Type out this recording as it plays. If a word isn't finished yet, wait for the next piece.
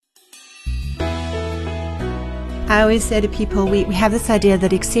I always say to people, we have this idea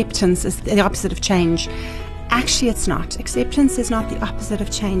that acceptance is the opposite of change. Actually, it's not. Acceptance is not the opposite of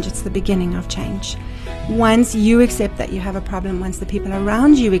change. It's the beginning of change. Once you accept that you have a problem, once the people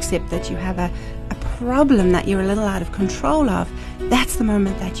around you accept that you have a problem that you're a little out of control of, that's the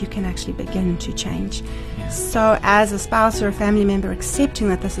moment that you can actually begin to change. Yeah. So as a spouse or a family member, accepting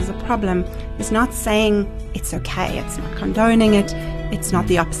that this is a problem is not saying it's okay, it's not condoning it, it's not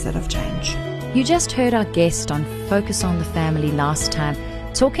the opposite of change. You just heard our guest on Focus on the Family last time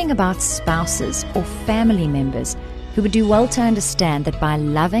talking about spouses or family members who would do well to understand that by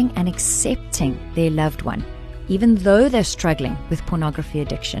loving and accepting their loved one, even though they're struggling with pornography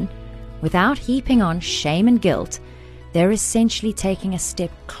addiction, without heaping on shame and guilt, they're essentially taking a step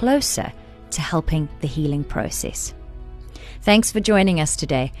closer to helping the healing process. Thanks for joining us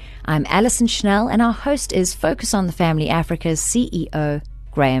today. I'm Alison Schnell, and our host is Focus on the Family Africa's CEO,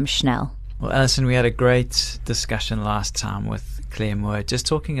 Graham Schnell. Well, Alison, we had a great discussion last time with Claire Moore, just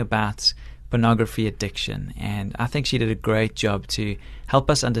talking about pornography addiction, and I think she did a great job to help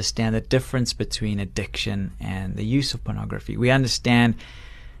us understand the difference between addiction and the use of pornography. We understand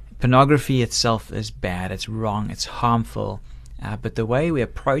pornography itself is bad, it's wrong, it's harmful, but the way we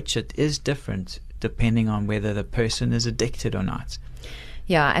approach it is different depending on whether the person is addicted or not.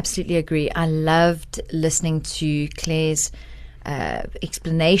 Yeah, I absolutely agree. I loved listening to Claire's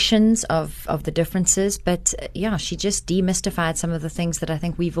explanations of the differences, but yeah, she just demystified some of the things that I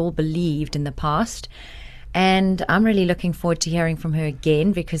think we've all believed in the past, and I'm really looking forward to hearing from her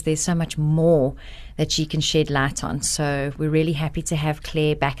again because there's so much more that she can shed light on. So we're really happy to have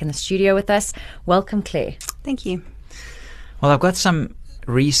Claire back in the studio with us. Welcome, Claire. Thank you. Well, I've got some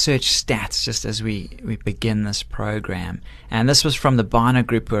research stats just as we begin this program, and this was from the Barna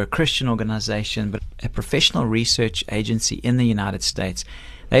Group, who are a Christian organization but a professional research agency in the United States.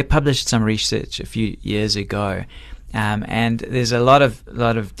 They published some research a few years ago, and there's a lot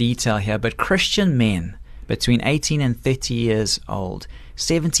of detail here, but Christian men between 18 and 30 years old,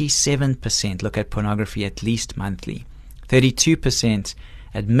 77% look at pornography at least monthly, 32%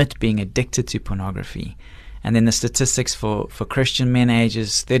 admit being addicted to pornography. And then the statistics for Christian men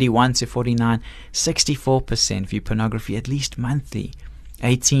ages 31 to 49, 64% view pornography at least monthly.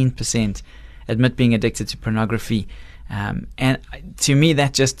 18% admit being addicted to pornography. And to me,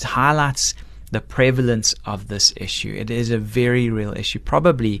 that just highlights the prevalence of this issue. It is a very real issue,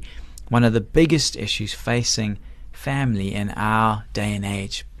 probably one of the biggest issues facing family in our day and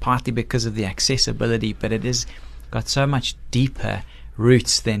age, partly because of the accessibility, but it has got so much deeper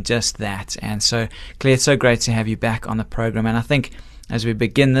roots than just that. And so, Claire, it's so great to have you back on the program, and I think as we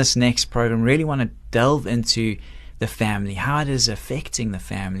begin this next program, really want to delve into the family, how it is affecting the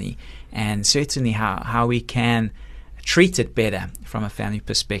family, and certainly how we can treat it better from a family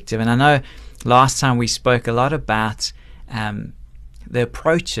perspective. And I know last time we spoke a lot about the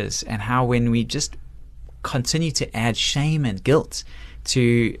approaches and how when we just continue to add shame and guilt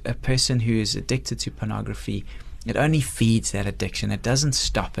to a person who is addicted to pornography, it only feeds that addiction. It doesn't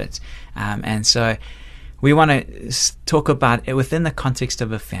stop it. And so we want to talk about it within the context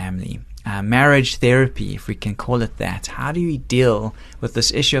of a family. Marriage therapy, if we can call it that. How do we deal with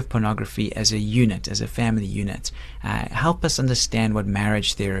this issue of pornography as a unit, as a family unit? Help us understand what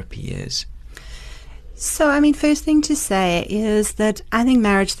marriage therapy is. So, first thing to say is that I think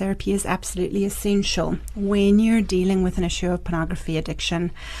marriage therapy is absolutely essential when you're dealing with an issue of pornography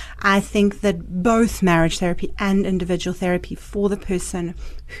addiction. I think that both marriage therapy and individual therapy for the person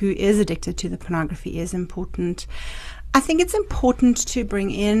who is addicted to the pornography is important. I think it's important to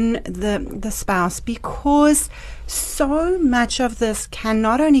bring in the spouse because so much of this can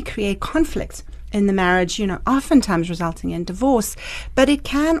not only create conflict in the marriage, oftentimes resulting in divorce, but it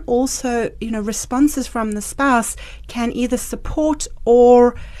can also, responses from the spouse can either support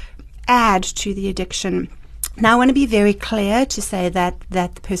or add to the addiction. Now, I want to be very clear to say that the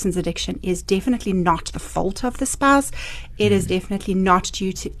person's addiction is definitely not the fault of the spouse. It is definitely not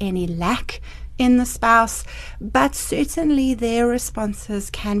due to any lack in the spouse, but certainly their responses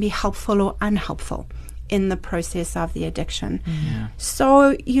can be helpful or unhelpful in the process of the addiction. Yeah.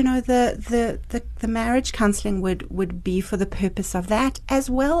 So, the marriage counseling would be for the purpose of that, as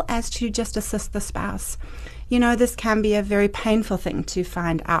well as to just assist the spouse. This can be a very painful thing to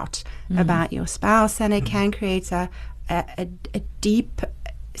find out about your spouse, and it can create a deep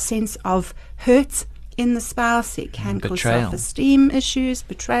sense of hurt in the spouse. It can cause self-esteem issues,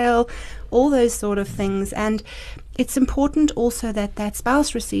 betrayal, all those sort of things. And it's important also that that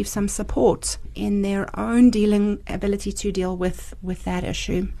spouse receives some support in their own ability to deal with that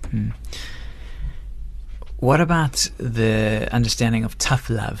issue. what about the understanding of tough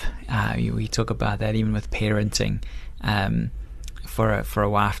love? We talk about that even with parenting. For a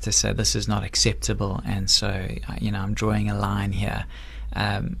wife to say this is not acceptable, and so I'm drawing a line here.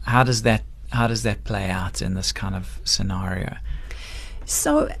 How does that play out in this kind of scenario?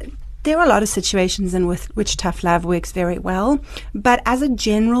 So there are a lot of situations in which tough love works very well, but as a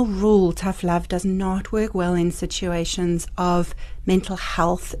general rule, tough love does not work well in situations of mental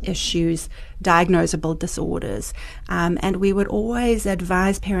health issues, diagnosable disorders, and we would always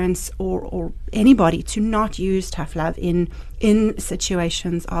advise parents or anybody to not use tough love in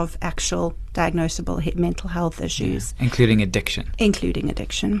situations of actual diagnosable mental health issues. Including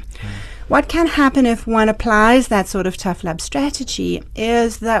addiction. What can happen if one applies that sort of tough love strategy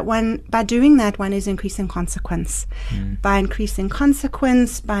is that by doing that, one is increasing consequence. By increasing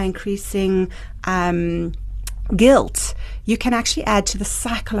consequence, by increasing guilt, you can actually add to the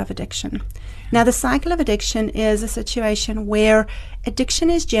cycle of addiction. Now, the cycle of addiction is a situation where addiction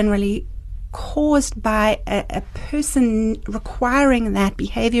is generally caused by a person requiring that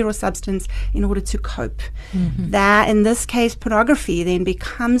behavior or substance in order to cope. That, in this case, pornography then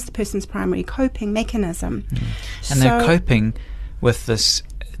becomes the person's primary coping mechanism. And they're coping with this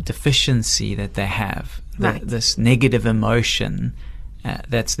deficiency that they have, this negative emotion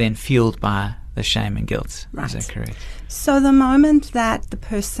that's then fueled by the shame and guilt. Is that correct? So the moment that the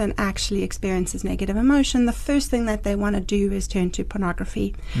person actually experiences negative emotion, the first thing that they want to do is turn to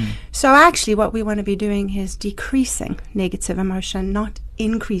pornography. So actually what we want to be doing is decreasing negative emotion, not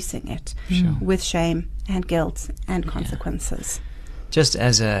increasing it with shame and guilt and consequences. Just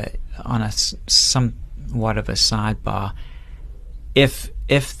as somewhat of a sidebar,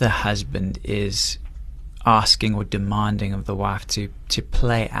 if the husband is asking or demanding of the wife to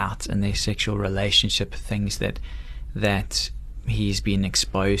play out in their sexual relationship things that he's been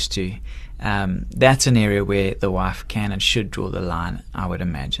exposed to, that's an area where the wife can and should draw the line, I would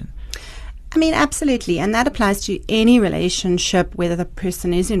imagine. I mean, absolutely. And that applies to any relationship, whether the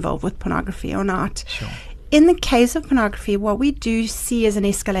person is involved with pornography or not. Sure. In the case of pornography, what we do see is an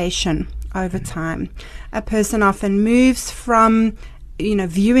escalation over time. A person often moves from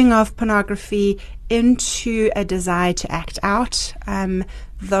viewing of pornography into a desire to act out.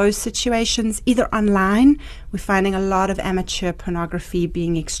 Those situations, either online, we're finding a lot of amateur pornography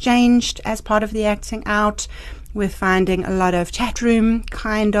being exchanged as part of the acting out. We're finding a lot of chat room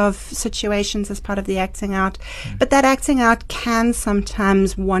kind of situations as part of the acting out. But that acting out can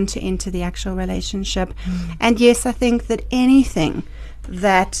sometimes want to enter the actual relationship. And yes, I think that anything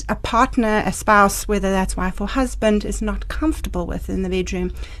that a partner, a spouse, whether that's wife or husband, is not comfortable with in the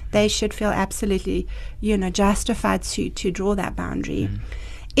bedroom, they should feel absolutely, justified to draw that boundary.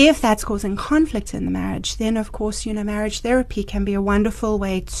 If that's causing conflict in the marriage, then of course, marriage therapy can be a wonderful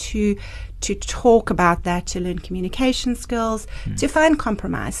way to talk about that, to learn communication skills, to find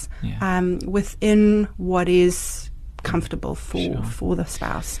compromise within what is comfortable for the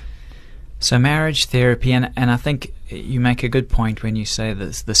spouse. So marriage therapy, and I think you make a good point when you say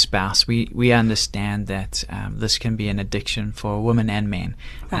this, the spouse. We understand that this can be an addiction for women and men.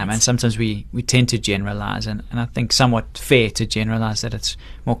 And sometimes we tend to generalize, and I think somewhat fair to generalize that it's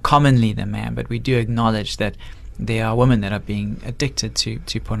more commonly the man, but we do acknowledge that there are women that are being addicted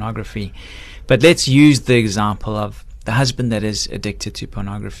to pornography. But let's use the example of the husband that is addicted to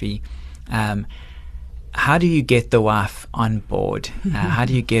pornography. How do you get the wife on board? How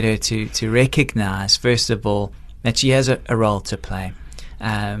do you get her to recognize, first of all, that she has a role to play?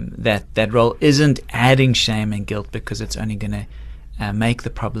 That role isn't adding shame and guilt because it's only going to make the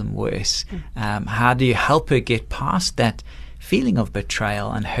problem worse. How do you help her get past that feeling of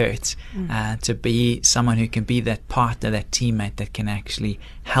betrayal and hurt to be someone who can be that partner, that teammate that can actually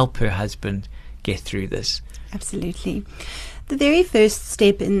help her husband get through this? Absolutely. The very first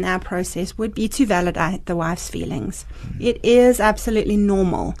step in our process would be to validate the wife's feelings. It is absolutely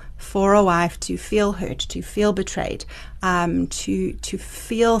normal for a wife to feel hurt, to feel betrayed, to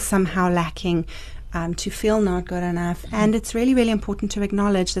feel somehow lacking, to feel not good enough. And it's really, really important to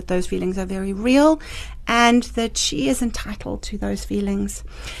acknowledge that those feelings are very real and that she is entitled to those feelings.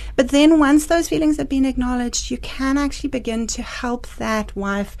 But then once those feelings have been acknowledged, you can actually begin to help that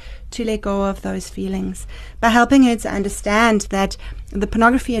wife to let go of those feelings by helping her to understand that the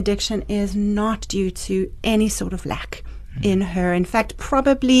pornography addiction is not due to any sort of lack in her. In fact,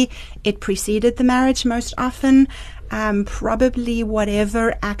 probably it preceded the marriage most often. Probably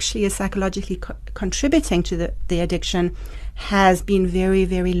whatever actually is psychologically contributing to the addiction has been very,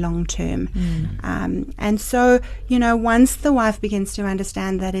 very long term. And so, once the wife begins to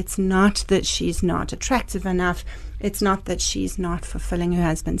understand that it's not that she's not attractive enough, It's not that she's not fulfilling her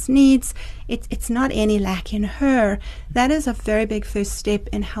husband's needs. It's not any lack in her. That is a very big first step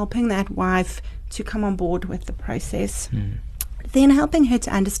in helping that wife to come on board with the process. Then helping her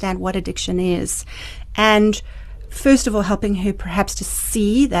to understand what addiction is, and first of all, helping her perhaps to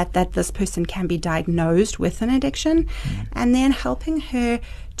see that this person can be diagnosed with an addiction, and then helping her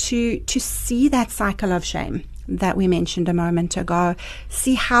to see that cycle of shame that we mentioned a moment ago,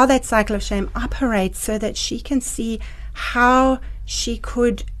 see how that cycle of shame operates so that she can see how she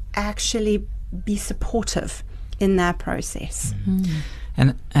could actually be supportive in that process.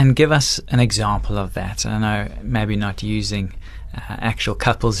 And give us an example of that. I know maybe not using actual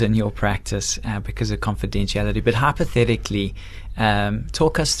couples in your practice because of confidentiality, but hypothetically,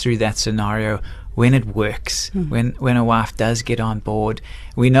 talk us through that scenario when it works, when a wife does get on board.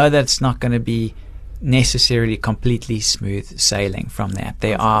 We know that it's not going to be necessarily completely smooth sailing from that.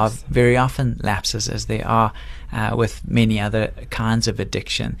 There are very often lapses, as there are with many other kinds of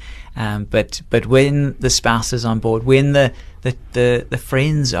addiction. But when the spouse is on board, when the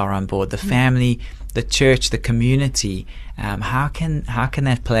friends are on board, the family, the church, the community, how can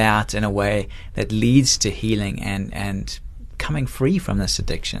that play out in a way that leads to healing and coming free from this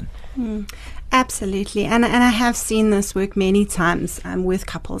addiction? Absolutely, and I have seen this work many times with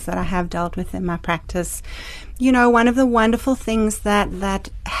couples that I have dealt with in my practice. You know, one of the wonderful things that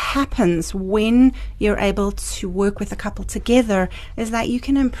happens when you're able to work with a couple together is that you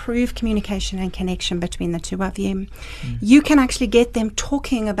can improve communication and connection between the two of you. You can actually get them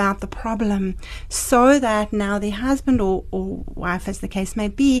talking about the problem so that now the husband or wife, as the case may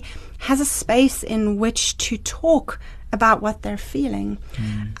be, has a space in which to talk about what they're feeling.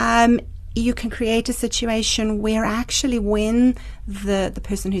 You can create a situation where actually when the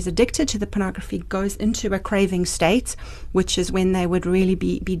person who's addicted to the pornography goes into a craving state, which is when they would really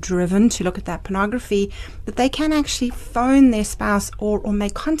be driven to look at that pornography, that they can actually phone their spouse or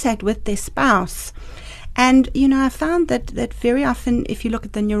make contact with their spouse. And, you know, I found that very often, if you look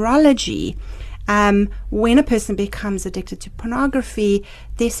at the neurology, when a person becomes addicted to pornography,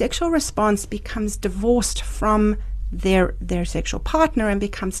 their sexual response becomes divorced from their sexual partner and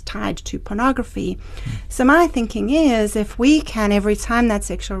becomes tied to pornography. So my thinking is, if we can, every time that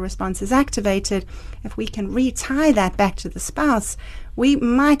sexual response is activated, if we can retie that back to the spouse, we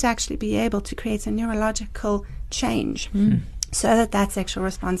might actually be able to create a neurological change so that sexual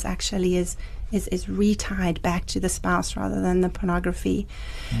response actually is retied back to the spouse rather than the pornography.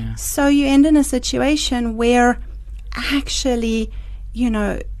 So you end in a situation where actually, you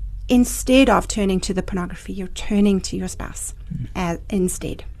know, instead of turning to the pornography, you're turning to your spouse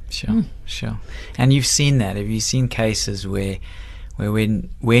instead. Sure. And you've seen that. Have you seen cases where when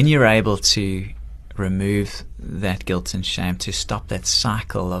you're able to remove that guilt and shame, to stop that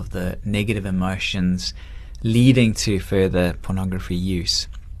cycle of the negative emotions leading to further pornography use,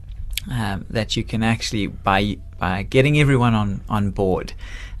 that you can actually, by getting everyone on board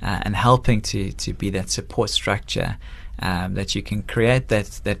and helping to be that support structure, that you can create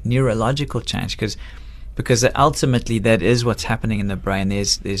that neurological change, because ultimately that is what's happening in the brain.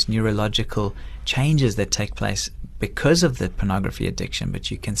 There's neurological changes that take place because of the pornography addiction,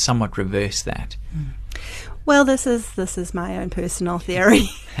 but you can somewhat reverse that. Well, this is my own personal theory.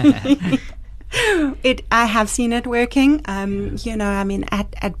 I have seen it working. You know, I mean,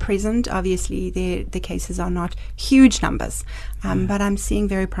 at present, obviously, the cases are not huge numbers, but I'm seeing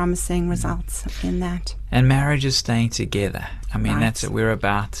very promising results in that. And marriages staying together. I mean, that's what we're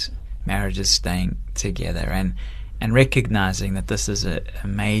about. Marriages staying together and recognizing that this is a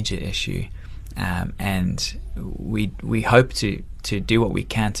major issue, and we hope to do what we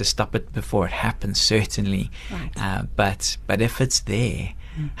can to stop it before it happens, certainly. But if it's there,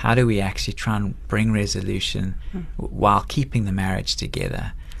 how do we actually try and bring resolution while keeping the marriage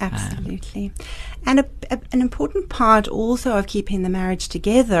together? Absolutely. And an important part also of keeping the marriage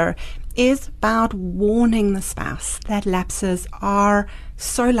together is about warning the spouse that lapses are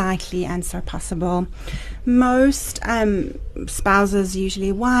so likely and so possible. Most spouses,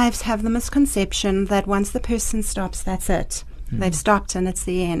 usually wives, have the misconception that once the person stops, that's it. They've stopped and it's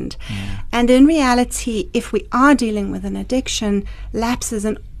the end. And in reality, if we are dealing with an addiction, lapse is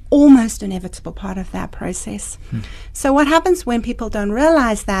an almost inevitable part of that process. So what happens when people don't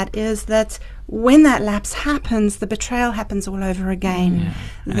realize that is that when that lapse happens, the betrayal happens all over again.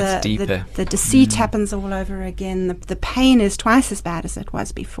 The deceit happens all over again. The pain is twice as bad as it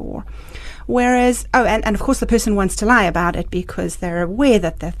was before. Whereas, and of course the person wants to lie about it because they're aware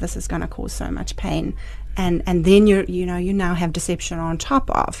that this is going to cause so much pain. And then you now have deception on top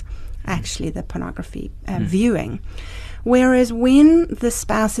of actually the pornography viewing. Whereas when the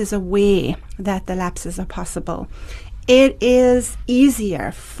spouse is aware that the lapses are possible, it is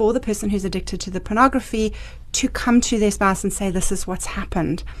easier for the person who's addicted to the pornography to come to their spouse and say, this is what's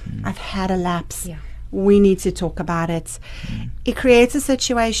happened. I've had a lapse. Yeah. We need to talk about it. It creates a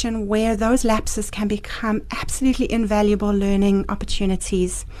situation where those lapses can become absolutely invaluable learning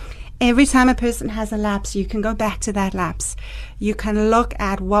opportunities. Every time a person has a lapse, you can go back to that lapse. You can look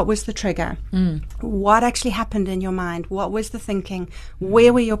at what was the trigger, what actually happened in your mind, what was the thinking,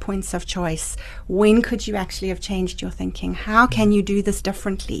 where were your points of choice, when could you actually have changed your thinking, how can you do this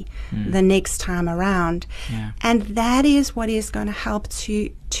differently the next time around. And that is what is going to help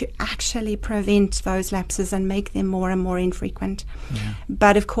to actually prevent those lapses and make them more and more infrequent.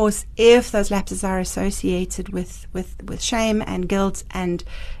 But of course, if those lapses are associated with shame and guilt and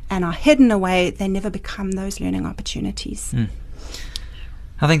are hidden away, they never become those learning opportunities.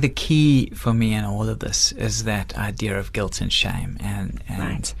 I think the key for me in all of this is that idea of guilt and shame, and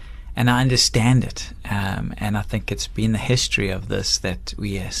I understand it, and I think it's been the history of this that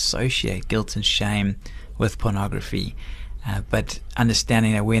we associate guilt and shame with pornography, but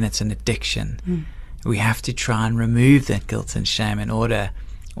understanding that when it's an addiction, we have to try and remove that guilt and shame in order,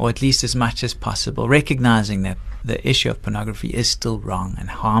 or at least as much as possible, recognizing that the issue of pornography is still wrong and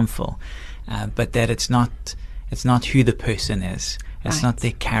harmful, but that it's not who the person is. It's not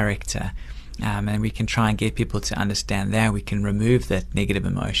their character. And we can try and get people to understand that. We can remove that negative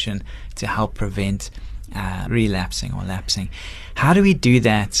emotion to help prevent relapsing or lapsing. How do we do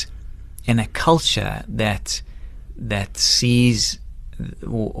that in a culture that sees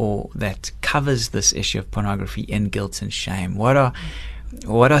or that covers this issue of pornography in guilt and shame? What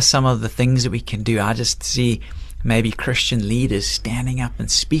are some of the things that we can do? I just see maybe Christian leaders standing up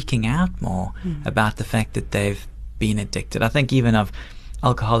and speaking out more about the fact that they've been addicted. I think even of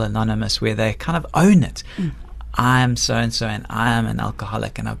Alcohol Anonymous, where they kind of own it. I am so-and-so and I am an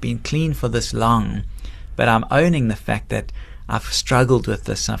alcoholic and I've been clean for this long, but I'm owning the fact that I've struggled with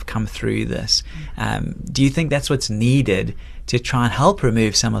this and I've come through this. Do you think that's what's needed to try and help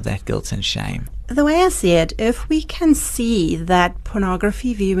remove some of that guilt and shame? The way I see it, if we can see that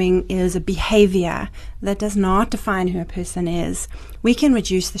pornography viewing is a behavior that does not define who a person is, we can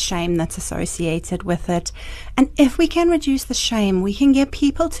reduce the shame that's associated with it. And if we can reduce the shame, we can get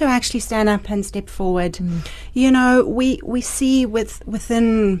people to actually stand up and step forward. You know, we see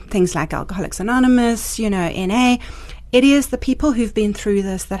within things like Alcoholics Anonymous, NA, it is the people who've been through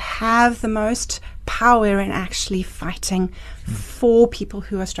this that have the most power in actually fighting for people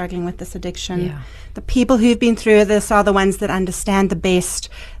who are struggling with this addiction. The people who've been through this are the ones that understand the best.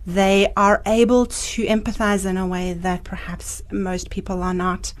 They are able to empathize in a way that perhaps most people are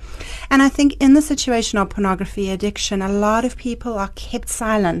not. And I think in the situation of pornography addiction, a lot of people are kept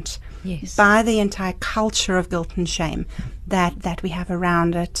silent by the entire culture of guilt and shame that we have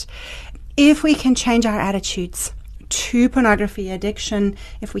around it. If we can change our attitudes to pornography addiction,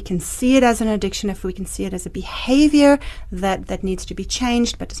 if we can see it as an addiction, if we can see it as a behavior that needs to be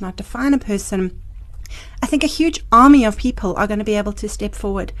changed but does not define a person, I think a huge army of people are going to be able to step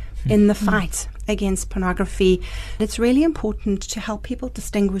forward in the fight against pornography. It's really important to help people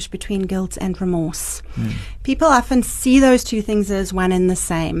distinguish between guilt and remorse. People often see those two things as one and the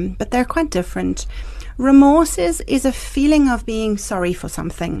same, but they're quite different. Remorse is a feeling of being sorry for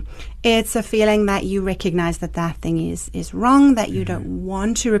something. It's a feeling that you recognize that thing is wrong, that you don't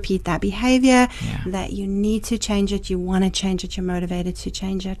want to repeat that behavior, that you need to change it, you want to change it, you're motivated to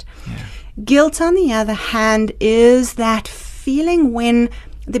change it. Guilt, on the other hand, is that feeling when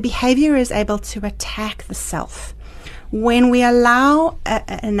the behavior is able to attack the self. When we allow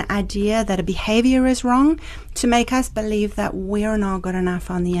an idea that a behavior is wrong to make us believe that we're not good enough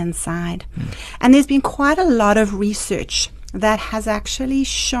on the inside. And there's been quite a lot of research that has actually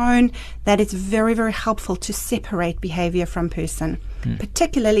shown that it's very, very helpful to separate behavior from person.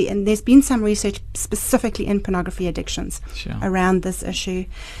 Particularly, and there's been some research specifically in pornography addictions around this issue,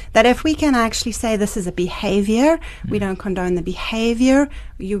 that if we can actually say this is a behavior, we don't condone the behavior,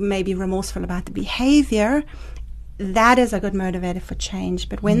 you may be remorseful about the behavior, that is a good motivator for change.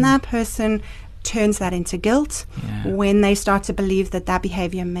 But when that person turns that into guilt, when they start to believe that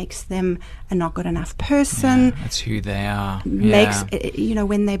behavior makes them a not good enough person, that's who they are, makes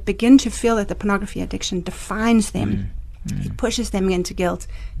when they begin to feel that the pornography addiction defines them, it pushes them into guilt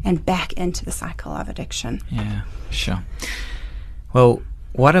and back into the cycle of addiction. Well,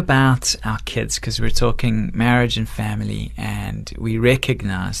 what about our kids? Because we're talking marriage and family, and we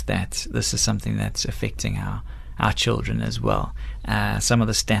recognize that this is something that's affecting our children as well. Some of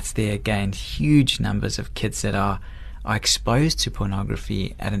the stats there, again, huge numbers of kids that are exposed to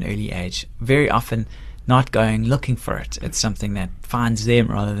pornography at an early age. Very often not going looking for it. It's something that finds them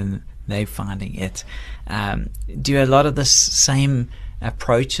rather than they finding it. Do a lot of the same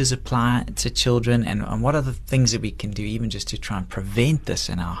approaches apply to children, and what are the things that we can do even just to try and prevent this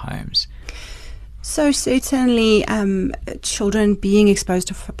in our homes? So certainly children being exposed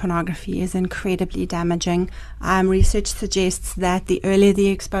to pornography is incredibly damaging. Research suggests that the earlier the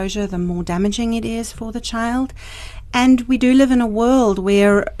exposure, the more damaging it is for the child. And we do live in a world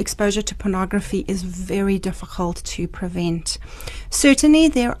where exposure to pornography is very difficult to prevent. Certainly,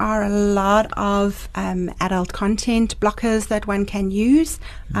 there are a lot of adult content blockers that one can use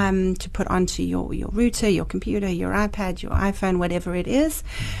to put onto your router, your computer, your iPad, your iPhone, whatever it is.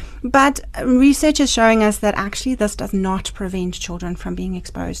 But research is showing us that actually this does not prevent children from being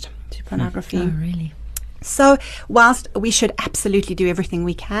exposed to pornography. Oh, really? So whilst we should absolutely do everything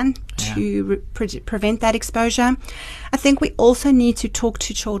we can to prevent that exposure, I think we also need to talk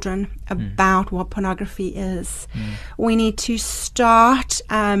to children about what pornography is. We need to start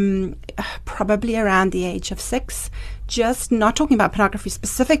probably around the age of 6, just not talking about pornography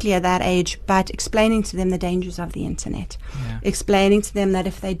specifically at that age, but explaining to them the dangers of the internet. Explaining to them that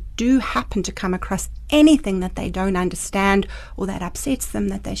if they do happen to come across anything that they don't understand or that upsets them,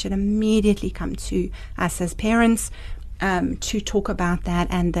 that they should immediately come to us as parents to talk about that,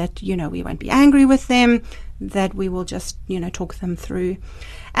 and that, we won't be angry with them, that we will just, talk them through.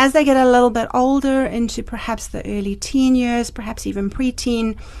 As they get a little bit older, into perhaps the early teen years, perhaps even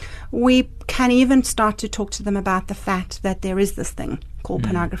preteen, we can even start to talk to them about the fact that there is this thing called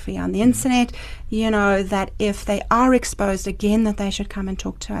pornography on the internet, that if they are exposed again, that they should come and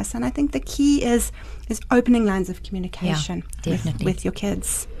talk to us. And I think the key is opening lines of communication with your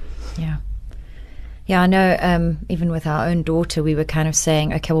kids. Yeah, I know even with our own daughter, we were kind of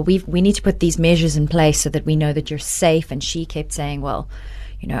saying, okay, well, we need to put these measures in place so that we know that you're safe. And she kept saying, well,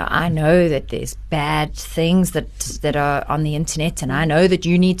 I know that there's bad things that are on the internet, and I know that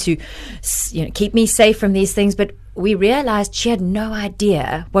you need to, keep me safe from these things. But we realized she had no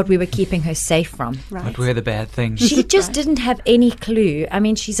idea what we were keeping her safe from. Right. What were the bad things? She just didn't have any clue. I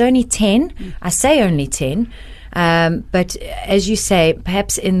mean, she's only 10. I say only 10. But as you say,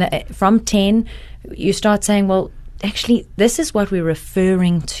 perhaps from 10, you start saying, well, actually, this is what we're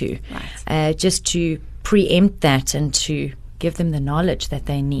referring to, just to preempt that and to give them the knowledge that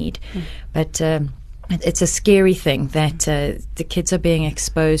they need. But it's a scary thing that the kids are being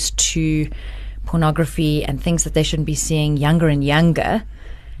exposed to pornography and things that they shouldn't be seeing younger and younger.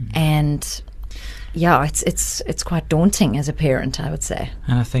 And it's quite daunting as a parent, I would say.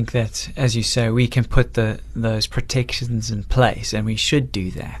 And I think that, as you say, we can put those protections in place, and we should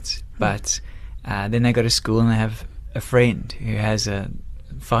do that. But then they go to school and they have a friend who has a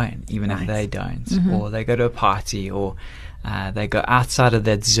phone, even if they don't. Or they go to a party, or they go outside of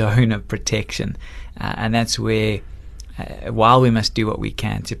that zone of protection. And that's where, while we must do what we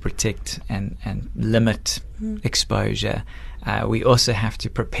can to protect and limit exposure, we also have to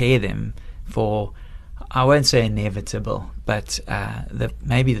prepare them for, I won't say inevitable, but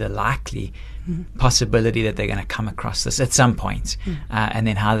maybe the likely possibility that they're going to come across this at some point, and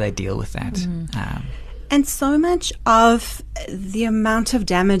then how they deal with that. And so much of the amount of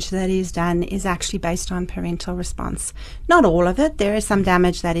damage that is done is actually based on parental response. Not all of it. There is some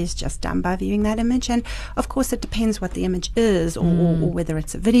damage that is just done by viewing that image. And of course, it depends what the image is, or whether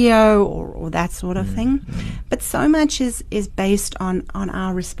it's a video or that sort of thing. But so much is based on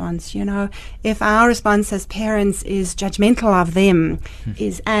our response. If our response as parents is judgmental of them,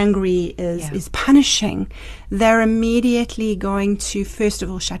 is angry, is punishing, they're immediately going to, first of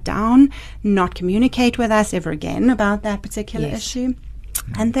all, shut down, not communicate with us ever again about that particular issue.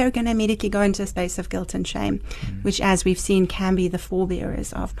 And they're going to immediately go into a space of guilt and shame, which, as we've seen, can be the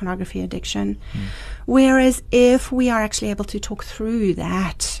forebearers of pornography addiction. Whereas if we are actually able to talk through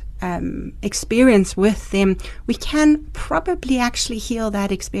that experience with them, we can probably actually heal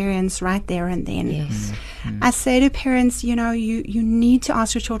that experience right there and then. I say to parents, you need to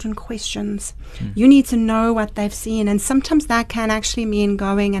ask your children questions. You need to know what they've seen, and sometimes that can actually mean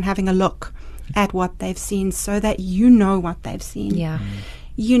going and having a look at what they've seen so that you know what they've seen.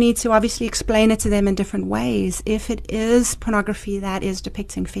 You need to obviously explain it to them in different ways. If it is pornography that is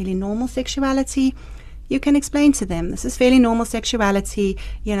depicting fairly normal sexuality, you can explain to them, this is fairly normal sexuality.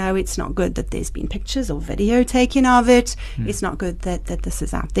 It's not good that there's been pictures or video taken of it. It's not good that this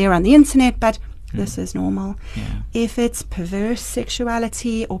is out there on the internet, but this is normal. If it's perverse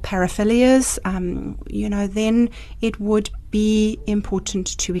sexuality or paraphilias, then it would be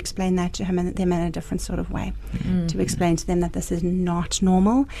important to explain that to them in a different sort of way, to explain to them that this is not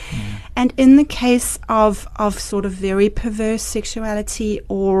normal. And in the case of sort of very perverse sexuality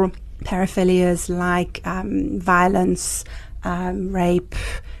or paraphilias like violence, rape,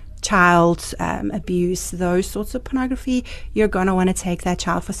 child abuse, those sorts of pornography, you're going to want to take that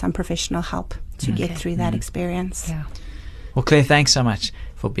child for some professional help to get through that experience. Yeah. Well, Claire, thanks so much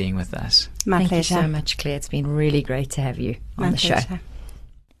for being with us. My Thank pleasure. you so much, Claire. It's been really great to have you on the show. Pleasure.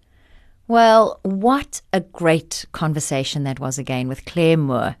 Well, what a great conversation that was again with Claire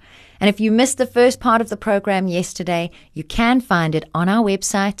Moore. And if you missed the first part of the program yesterday, you can find it on our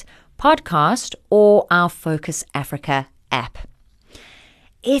website, podcast, or our Focus Africa app.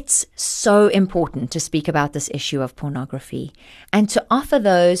 It's so important to speak about this issue of pornography and to offer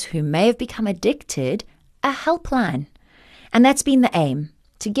those who may have become addicted a helpline. And that's been the aim,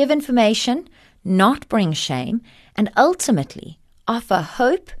 to give information, not bring shame, and ultimately offer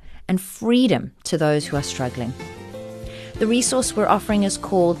hope and freedom to those who are struggling. The resource we're offering is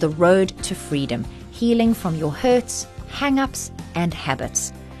called The Road to Freedom, Healing from Your Hurts, Hang-Ups, and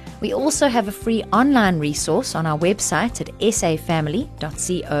Habits. We also have a free online resource on our website at safamily.co.za.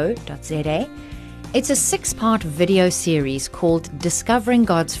 It's a 6-part video series called Discovering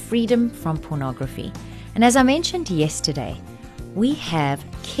God's Freedom from Pornography. And as I mentioned yesterday, we have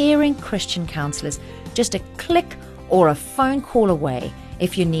caring Christian counselors just a click or a phone call away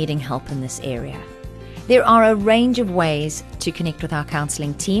if you're needing help in this area. There are a range of ways to connect with our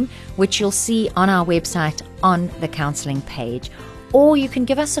counseling team, which you'll see on our website on the counseling page. Or you can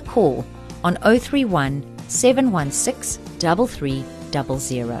give us a call on 031 716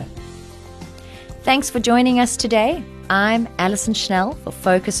 3300. Thanks for joining us today. I'm Alison Schnell for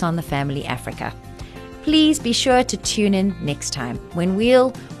Focus on the Family Africa. Please be sure to tune in next time when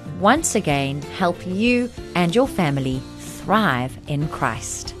we'll once again help you and your family thrive in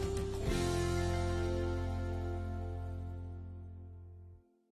Christ.